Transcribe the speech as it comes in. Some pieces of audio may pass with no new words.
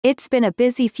It's been a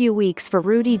busy few weeks for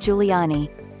Rudy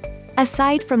Giuliani.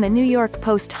 Aside from the New York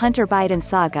Post Hunter Biden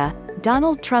saga,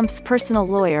 Donald Trump's personal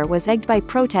lawyer was egged by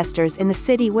protesters in the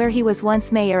city where he was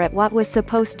once mayor at what was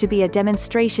supposed to be a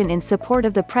demonstration in support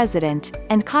of the president,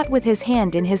 and caught with his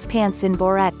hand in his pants in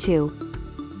Borat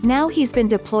 2. Now he's been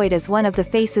deployed as one of the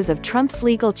faces of Trump's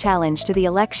legal challenge to the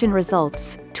election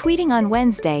results, tweeting on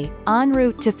Wednesday, en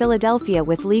route to Philadelphia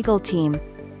with legal team.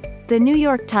 The New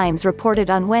York Times reported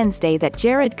on Wednesday that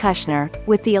Jared Kushner,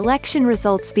 with the election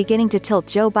results beginning to tilt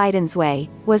Joe Biden's way,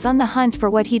 was on the hunt for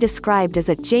what he described as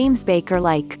a James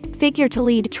Baker-like figure to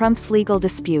lead Trump's legal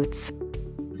disputes.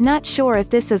 Not sure if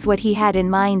this is what he had in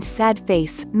mind. Sad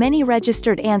face, many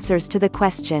registered answers to the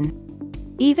question.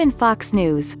 Even Fox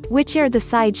News, which aired the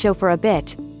sideshow for a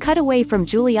bit, cut away from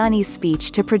Giuliani's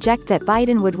speech to project that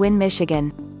Biden would win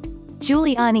Michigan.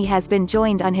 Giuliani has been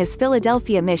joined on his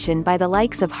Philadelphia mission by the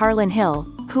likes of Harlan Hill,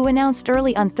 who announced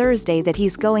early on Thursday that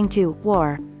he's going to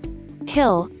war.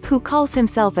 Hill, who calls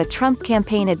himself a Trump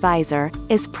campaign advisor,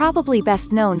 is probably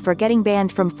best known for getting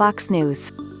banned from Fox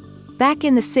News. Back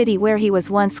in the city where he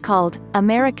was once called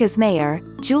America's mayor,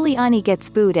 Giuliani gets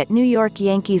booed at New York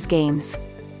Yankees games.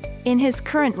 In his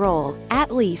current role, at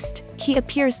least, he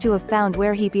appears to have found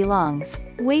where he belongs,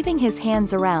 waving his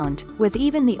hands around, with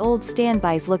even the old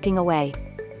standbys looking away.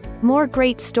 More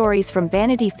great stories from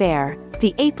Vanity Fair,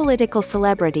 The Apolitical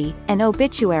Celebrity, and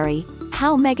Obituary,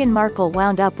 How Meghan Markle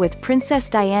Wound Up with Princess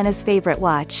Diana's Favorite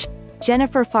Watch,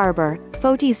 Jennifer Farber,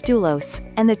 Fotis Doulos,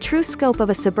 and the true scope of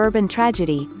a suburban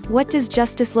tragedy, What Does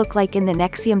Justice Look Like in the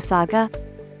Nexium Saga?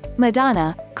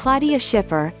 Madonna, Claudia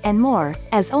Schiffer, and more,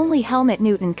 as only Helmut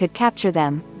Newton could capture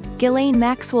them. Ghislaine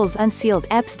Maxwell's unsealed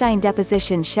Epstein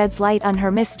deposition sheds light on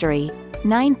her mystery.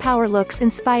 9 power looks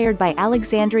inspired by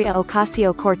Alexandria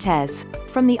Ocasio-Cortez.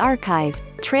 From the archive,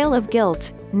 Trail of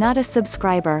Guilt, not a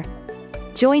subscriber.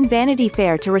 Join Vanity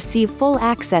Fair to receive full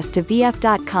access to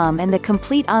VF.com and the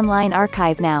complete online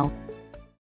archive now.